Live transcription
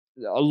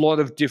a lot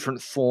of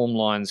different form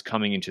lines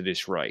coming into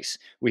this race.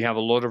 We have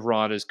a lot of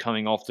riders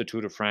coming off the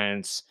Tour de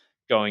France,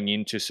 going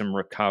into some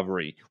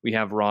recovery. We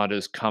have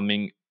riders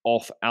coming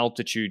off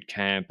altitude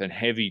camp and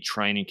heavy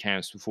training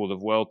camps before the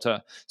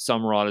Vuelta.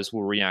 Some riders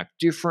will react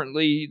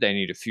differently. They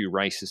need a few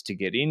races to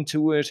get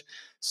into it.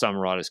 Some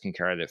riders can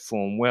carry their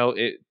form well.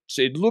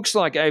 It looks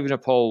like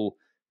Evenepoel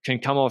can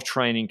come off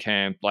training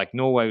camp, like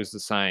Norway was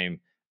the same,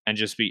 and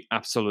just be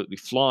absolutely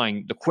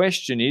flying. The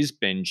question is,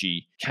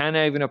 Benji, can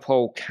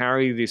Evenepoel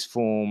carry this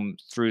form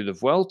through the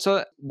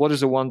Vuelta? What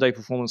does a one-day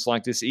performance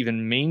like this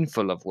even mean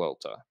for La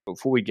Vuelta?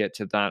 Before we get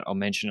to that, I'll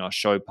mention our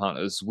show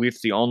partners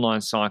with the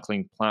online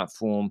cycling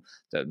platform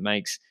that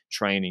makes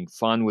training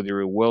fun. Whether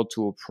you're a World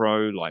Tour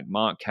pro like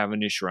Mark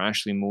Cavendish or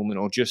Ashley Moolman,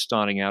 or just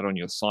starting out on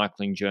your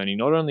cycling journey,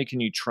 not only can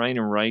you train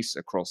and race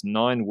across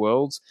 9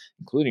 worlds,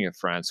 including a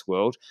France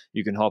World,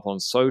 you can hop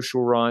on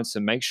social rides, so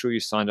make sure you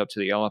signed up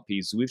to the LRP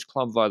Zwift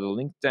Club via the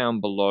link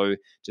down below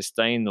to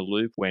stay in the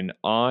loop when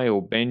I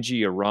or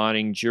Benji are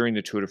riding during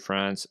the Tour de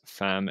France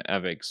Femme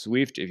avec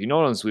Zwift. If you're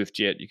not on Zwift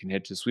yet, you can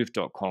head to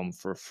Zwift.com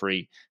for a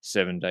free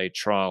 7-day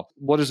trial.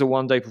 What does a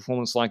one-day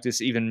performance like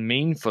this even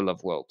mean for La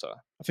Vuelta?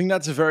 I think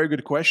that's a very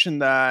good question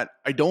that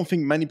I don't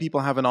think many people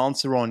have an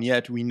answer on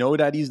yet. We know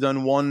that he's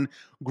done one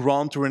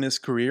Grand Tour in his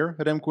career,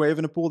 Remco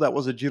Evenepoel. That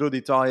was a Giro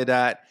d'Italia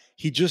that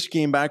he just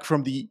came back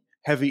from the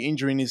heavy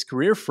injury in his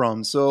career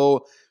from.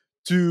 So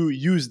to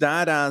use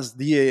that as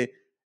the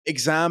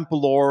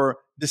example or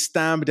the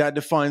stamp that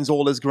defines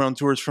all his Grand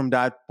Tours from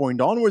that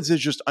point onwards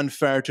is just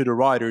unfair to the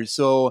riders.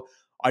 So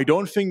I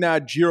don't think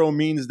that Giro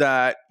means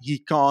that he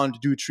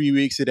can't do 3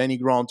 weeks at any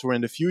Grand Tour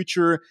in the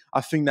future.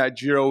 I think that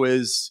Giro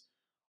is,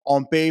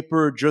 on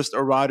paper, just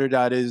a rider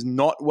that is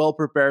not well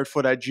prepared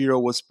for that Giro,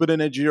 was put in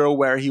a Giro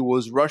where he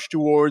was rushed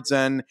towards,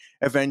 and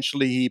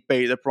eventually he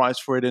paid the price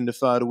for it in the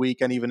third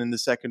week and even in the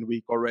second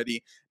week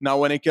already. Now,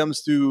 when it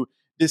comes to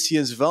this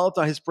year's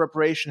Vuelta, his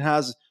preparation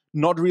has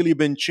not really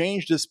been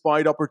changed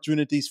despite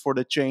opportunities for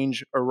the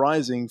change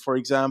arising. For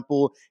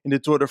example, in the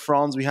Tour de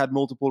France, we had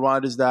multiple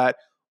riders that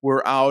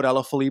were out.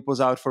 Alaphilippe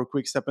was out for a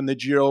quick step in the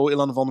Giro.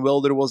 Ilan van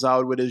Wilder was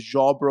out with his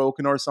jaw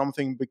broken or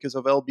something because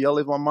of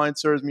LBL, if my mind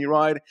serves me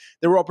right.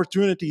 There were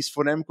opportunities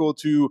for Remco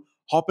to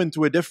hop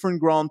into a different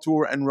Grand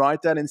Tour and ride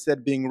that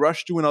instead being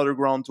rushed to another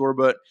Grand Tour,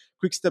 but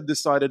Quickstep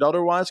decided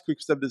otherwise.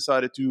 Quickstep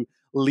decided to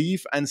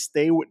leave and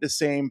stay with the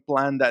same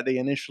plan that they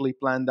initially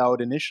planned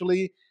out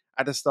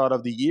at the start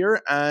of the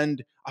year,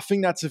 and I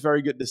think that's a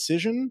very good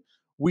decision.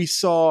 We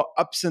saw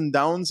ups and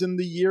downs in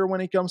the year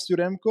when it comes to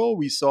Remco.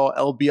 We saw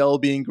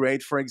LBL being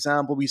great, for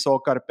example. We saw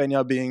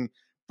Carpena being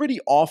pretty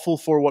awful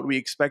for what we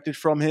expected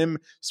from him.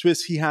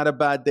 Swiss, he had a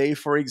bad day,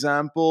 for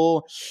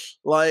example.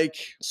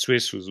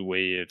 Swiss was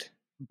weird.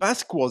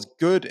 Basque was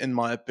good, in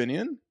my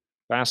opinion.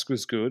 Basque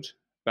was good.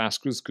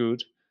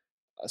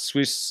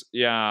 Swiss,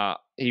 yeah,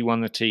 he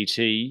won the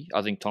TT.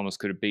 I think Thomas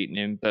could have beaten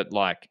him, but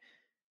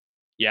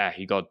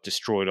he got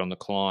destroyed on the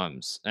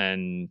climbs,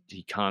 and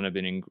he can't have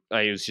been in.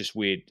 It was just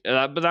weird.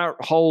 But that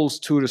whole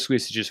Tour de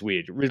Suisse is just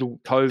weird. Riddle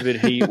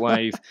COVID heat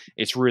wave.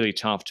 It's really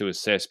tough to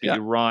assess. But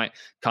You're right.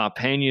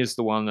 Carpena is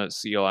the one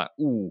that's you're like,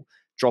 ooh,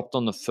 dropped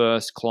on the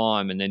first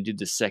climb and then did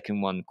the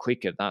second one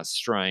quicker. That's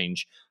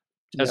strange.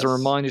 As a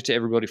reminder to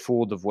everybody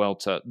for the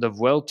Vuelta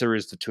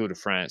is the Tour de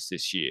France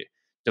this year.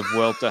 The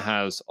Vuelta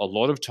has a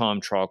lot of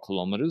time trial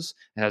kilometers.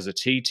 It has a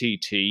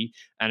TTT,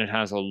 and it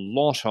has a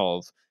lot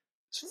of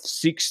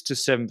 6 to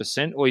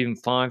 7% or even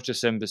 5 to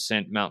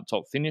 7%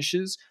 mountaintop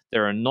finishes.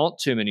 There are not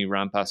too many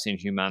Rampas in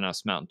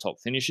Humanas mountaintop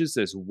finishes.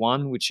 There's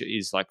one which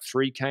is like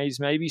 3Ks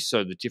maybe,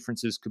 so the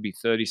differences could be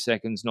 30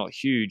 seconds, not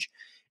huge.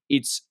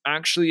 It's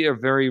actually a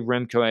very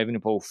Remco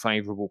Evenepoel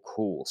favorable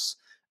course,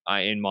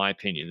 in my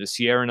opinion. The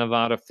Sierra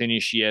Nevada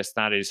finish, yes,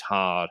 that is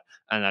hard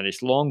and that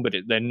is long, but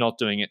they're not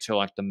doing it to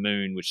like the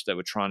moon, which they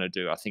were trying to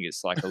do. I think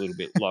it's like a little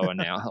bit lower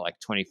now,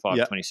 like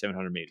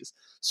 2,700 meters.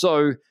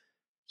 So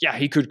yeah,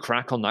 he could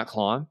crack on that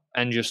climb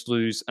and just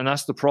lose. And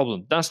that's the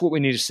problem. That's what we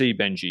need to see,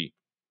 Benji.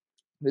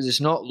 Because it's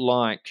not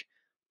like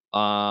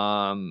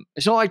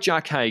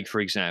Jack Haig,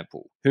 for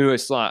example, who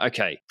it's like,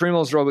 okay,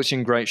 Primoz Roglic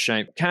in great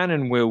shape, can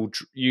and will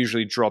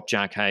usually drop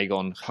Jack Haig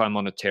on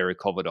Terry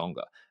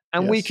Covadonga.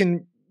 And we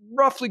can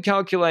roughly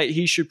calculate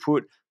he should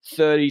put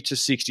 30 to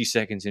 60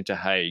 seconds into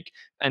Haig.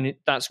 And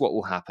that's what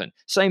will happen.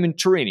 Same in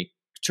Turini.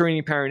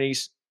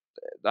 Paris-Nice,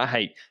 I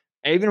hate.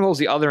 Evenepoel's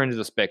the other end of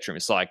the spectrum.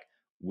 It's like,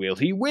 will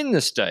he win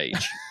the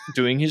stage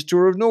doing his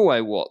Tour of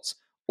Norway Watts?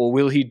 Or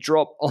will he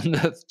drop on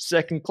the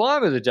second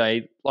climb of the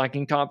day, like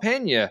in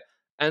Carpena,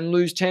 and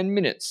lose 10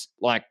 minutes?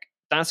 Like,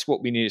 that's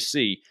what we need to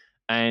see.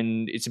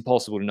 And it's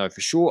impossible to know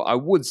for sure. I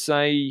would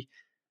say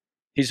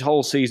his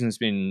whole season's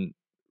been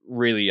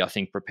really, I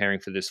think, preparing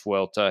for this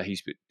Vuelta.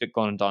 He's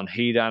gone and done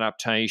heat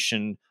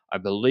adaptation. I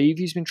believe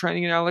he's been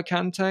training in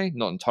Alicante,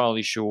 not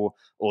entirely sure,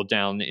 or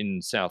down in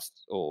east of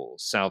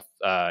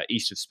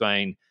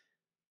Spain.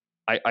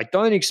 I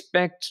don't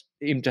expect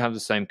him to have the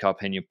same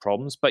Carpena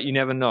problems, but you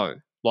never know.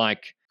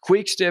 Like,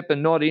 Quickstep are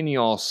not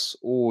Ineos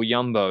or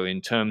Jumbo in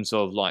terms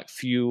of like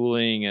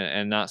fueling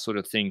and that sort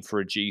of thing for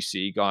a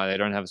GC guy. They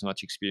don't have as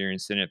much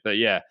experience in it. But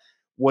yeah,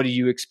 What do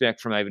you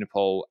expect from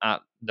Evenepoel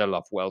at the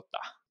La Vuelta?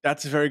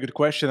 That's a very good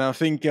question. I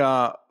think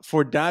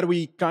for that,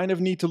 we kind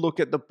of need to look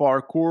at the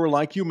parkour.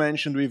 Like you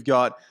mentioned, we've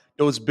got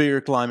those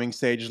bigger climbing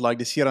stages like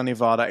the Sierra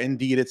Nevada.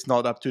 Indeed, it's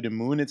not up to the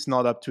moon. It's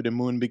not up to the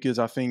moon because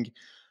I think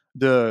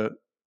the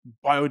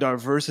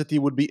biodiversity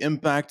would be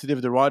impacted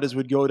if the riders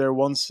would go there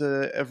once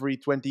every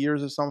 20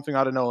 years or something.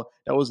 I don't know.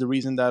 That was the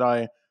reason that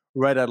I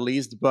read at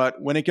least.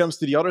 But when it comes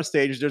to the other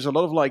stages, there's a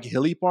lot of like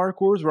hilly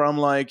parkours where I'm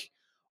like,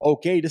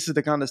 okay, this is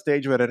the kind of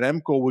stage where a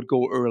Remco would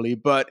go early,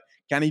 but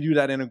can he do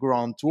that in a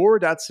Grand Tour?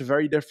 That's a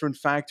very different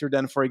factor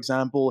than, for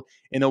example,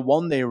 in a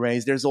one-day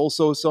race. There's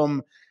also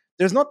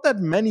there's not that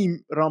many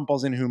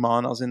rampas and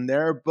humanas in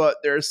there, but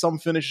there's some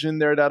finishes in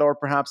there that are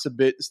perhaps a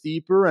bit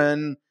steeper.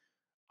 And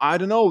I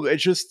don't know,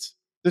 it's just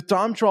the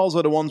time trials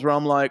are the ones where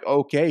I'm like,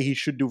 okay, he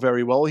should do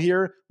very well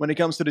here. When it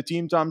comes to the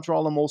team time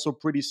trial, I'm also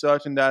pretty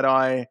certain that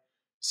I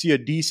see a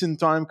decent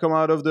time come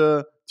out of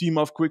the team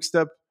of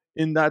Quickstep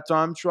in that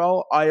time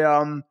trial.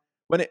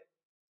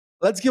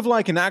 Let's give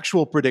like an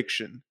actual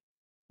prediction.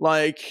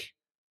 Like,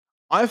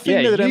 I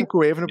think that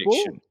Remco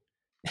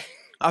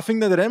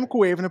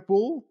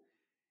Evenepoel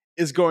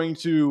is going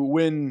to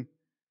win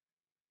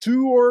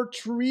 2 or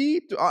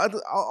 3.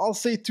 I'll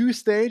say 2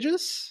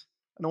 stages.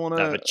 I don't want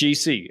to. No, but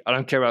GC, I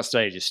don't care about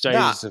stages.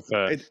 Stages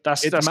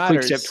that's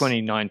Quickstep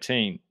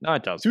 2019. No,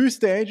 it doesn't. 2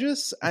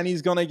 stages, and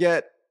he's gonna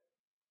get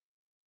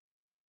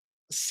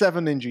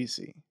 7 in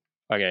GC.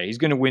 Okay, he's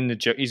going to win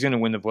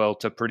the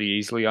Vuelta pretty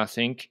easily, I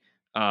think.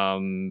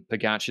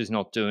 Pogacar's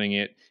not doing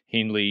it.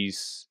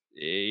 Hindley's,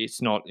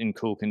 it's not in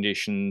cool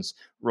conditions.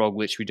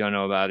 Roglic, we don't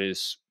know about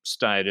his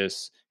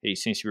status. He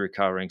seems to be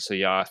recovering. So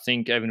yeah, I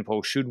think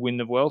Evenepoel should win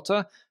the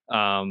Vuelta.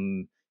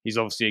 He's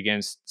obviously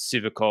against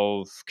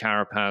Sivakov,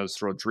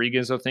 Carapaz,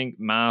 Rodriguez, I think.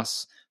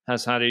 Mas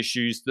has had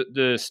issues.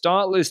 The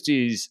start list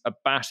is a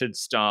battered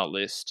start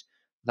list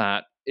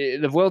that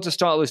the Vuelta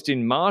start list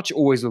in March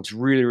always looks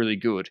really, really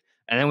good.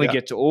 And then we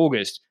get to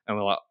August and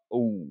we're like,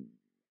 oh,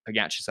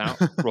 Pogacar's out,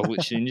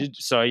 Roglic injured.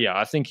 So yeah,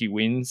 I think he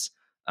wins.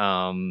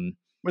 Wins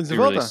the Vuelta?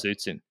 Vuelta? Really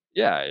suits him.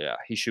 Yeah,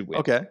 he should win.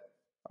 Okay.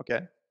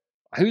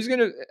 Who's going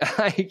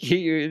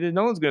to...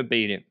 No one's going to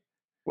beat him.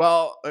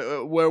 Well,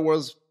 where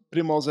was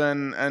Primoz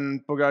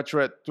and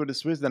Pogacar at Tour de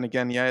Suisse? Then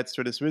again, yeah, it's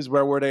Tour de Suisse.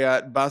 Where were they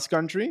at Basque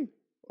Country?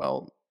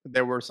 Well,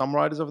 there were some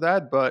riders of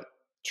that, but...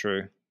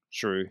 True.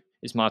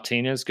 Is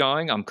Martinez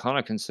going? I'm kind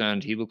of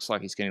concerned. He looks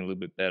like he's getting a little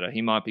bit better.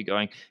 He might be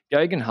going.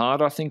 Geoghegan Hart,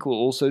 I think, will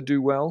also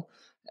do well.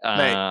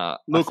 Mate,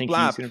 Luke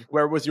Plapp,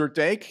 where was your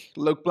take?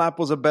 Luke Plapp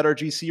was a better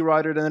GC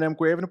rider than Remco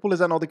Evenepoel. Is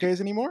that not the case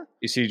anymore?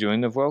 Is he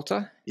doing the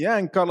Vuelta? Yeah,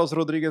 and Carlos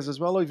Rodriguez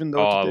as well, even though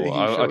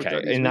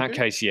okay. In that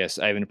case, yes,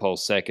 Evenepoel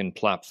second,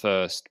 Plapp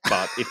first.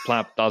 But if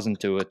Plapp doesn't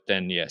do it,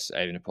 then yes,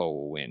 Evenepoel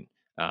will win.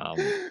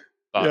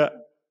 But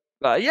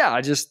yeah,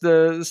 I just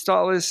the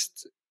start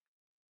list,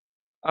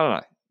 I don't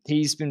know.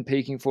 He's been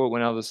peaking for it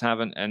when others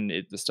haven't, and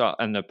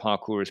the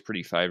parkour is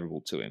pretty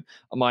favourable to him.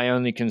 My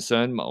only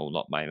concern, well,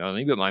 not my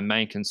only, but my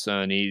main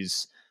concern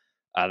is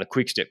the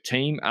Quickstep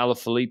team.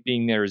 Alaphilippe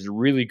being there is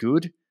really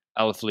good.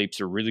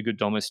 Alaphilippe's a really good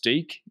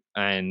domestique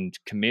and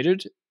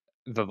committed.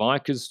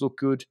 Viveka's look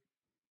good.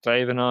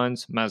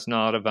 Favenines,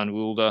 Masnada, Van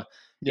Wilder.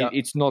 Yeah.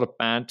 It's not a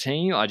bad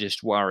team. I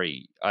just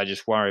worry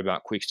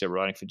about Quickstep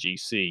riding for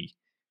GC.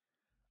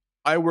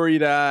 I worry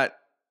that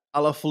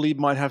Alaphilippe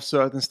might have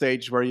certain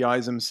stages where he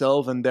eyes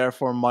himself and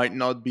therefore might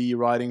not be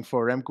riding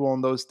for Remco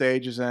on those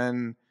stages.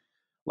 And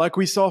like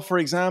we saw, for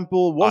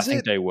example, I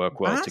think they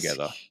work well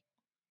together.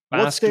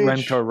 Basque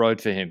Remco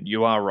rode for him.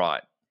 You are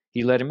right.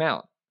 He let him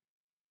out.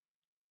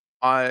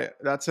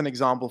 That's an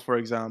example, for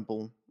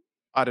example.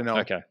 I don't know.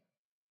 Okay.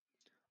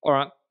 All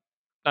right.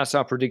 That's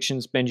our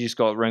predictions. Benji's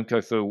got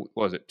Remco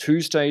for,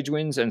 2 stage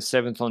wins and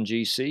 7th on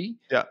GC?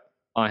 Yeah.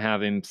 I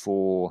have him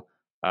for...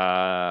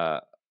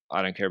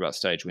 I don't care about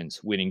stage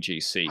wins, winning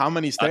GC. How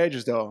many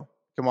stages, though?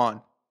 Come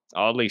on.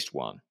 At least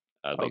one.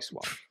 Least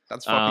one.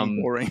 That's fucking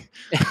boring.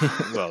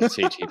 Well,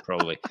 TT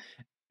probably.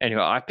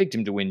 Anyway, I picked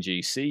him to win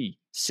GC.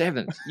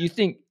 7th.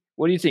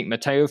 What do you think?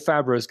 Matteo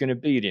Fabra is going to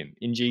beat him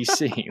in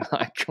GC?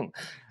 I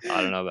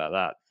don't know about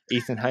that.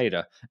 Ethan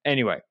Hayter.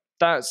 Anyway,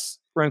 that's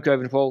Remco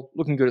Evenepoel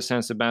looking good at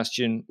San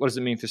Sebastian. What does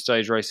it mean for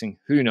stage racing?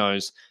 Who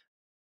knows?